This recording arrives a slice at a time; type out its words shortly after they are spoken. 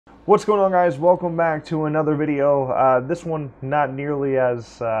What's going on, guys? Welcome back to another video. This one not nearly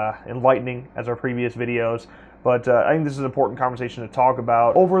as enlightening as our previous videos, but I think this is an important conversation to talk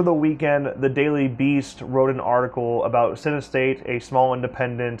about. Over the weekend, the Daily Beast wrote an article about Cinestate, a small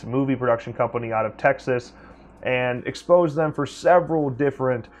independent movie production company out of Texas, and exposed them for several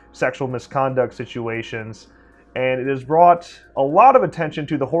different sexual misconduct situations. And it has brought a lot of attention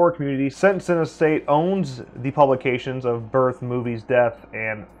to the horror community since Cinestate owns the publications of Birth, Movies, Death,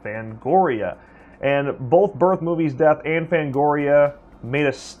 and Fangoria. And both Birth, Movies, Death, and Fangoria made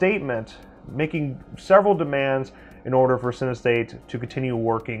a statement making several demands in order for Cinestate to continue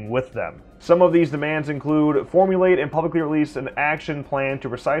working with them. Some of these demands include formulate and publicly release an action plan to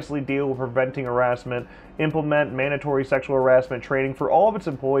precisely deal with preventing harassment, implement mandatory sexual harassment training for all of its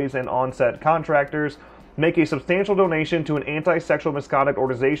employees and on-set contractors, make a substantial donation to an anti-sexual misconduct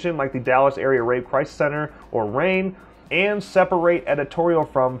organization like the Dallas Area Rape Crisis Center or RAIN, and separate editorial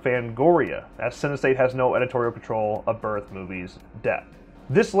from Fangoria, as Cinestate has no editorial control of Birth, Movies, Death.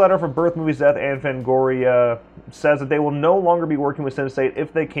 This letter from Birth, Movies, Death, and Fangoria says that they will no longer be working with Cinestate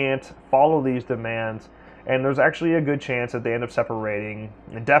if they can't follow these demands, and there's actually a good chance that they end up separating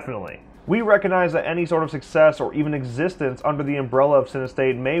indefinitely. We recognize that any sort of success or even existence under the umbrella of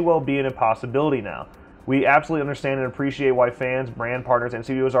Cinestate may well be an impossibility now. We absolutely understand and appreciate why fans, brand partners, and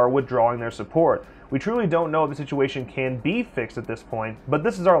studios are withdrawing their support. We truly don't know if the situation can be fixed at this point, but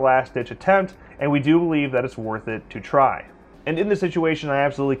this is our last-ditch attempt, and we do believe that it's worth it to try. And in this situation, I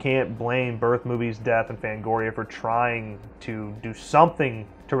absolutely can't blame Birth, Movies, Death, and Fangoria for trying to do something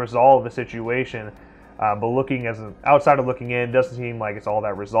to resolve the situation, but looking as an outsider looking in, it doesn't seem like it's all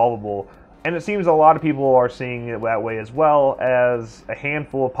that resolvable. And it seems a lot of people are seeing it that way, as well as a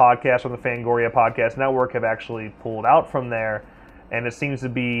handful of podcasts from the Fangoria Podcast Network have actually pulled out from there, and it seems to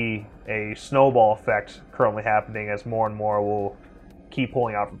be a snowball effect currently happening as more and more will keep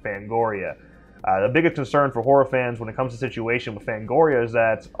pulling out from Fangoria. The biggest concern for horror fans when it comes to the situation with Fangoria is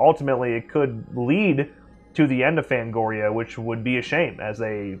that ultimately it could lead to the end of Fangoria, which would be a shame, as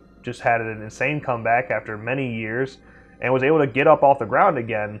they just had an insane comeback after many years and was able to get up off the ground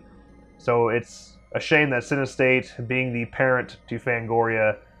again. So it's a shame that Cinestate, being the parent to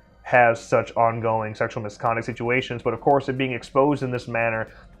Fangoria, has such ongoing sexual misconduct situations, but of course it being exposed in this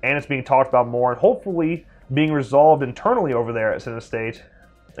manner, and it's being talked about more, and hopefully being resolved internally over there at Cinestate,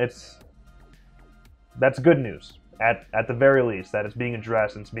 that's good news, at the very least, that it's being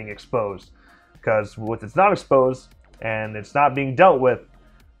addressed and it's being exposed. Because if it's not exposed, and it's not being dealt with,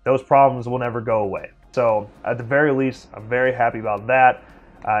 those problems will never go away. So at the very least, I'm very happy about that.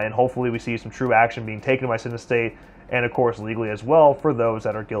 And hopefully we see some true action being taken by Cinestate, and of course legally as well for those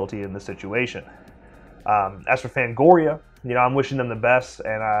that are guilty in this situation. As for Fangoria, I'm wishing them the best,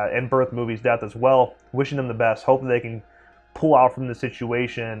 and Birth, Movies, Death as well, wishing them the best. Hope that they can pull out from the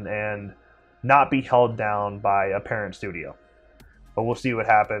situation and not be held down by a parent studio. But we'll see what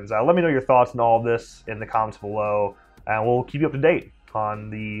happens. Let me know your thoughts on all of this in the comments below, and we'll keep you up to date on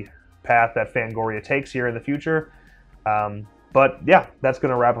the path that Fangoria takes here in the future. But yeah, that's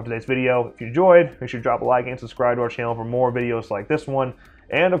going to wrap up today's video. If you enjoyed, make sure to drop a like and subscribe to our channel for more videos like this one.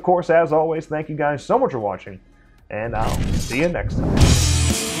 And of course, as always, thank you guys so much for watching, and I'll see you next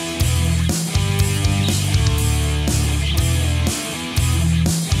time.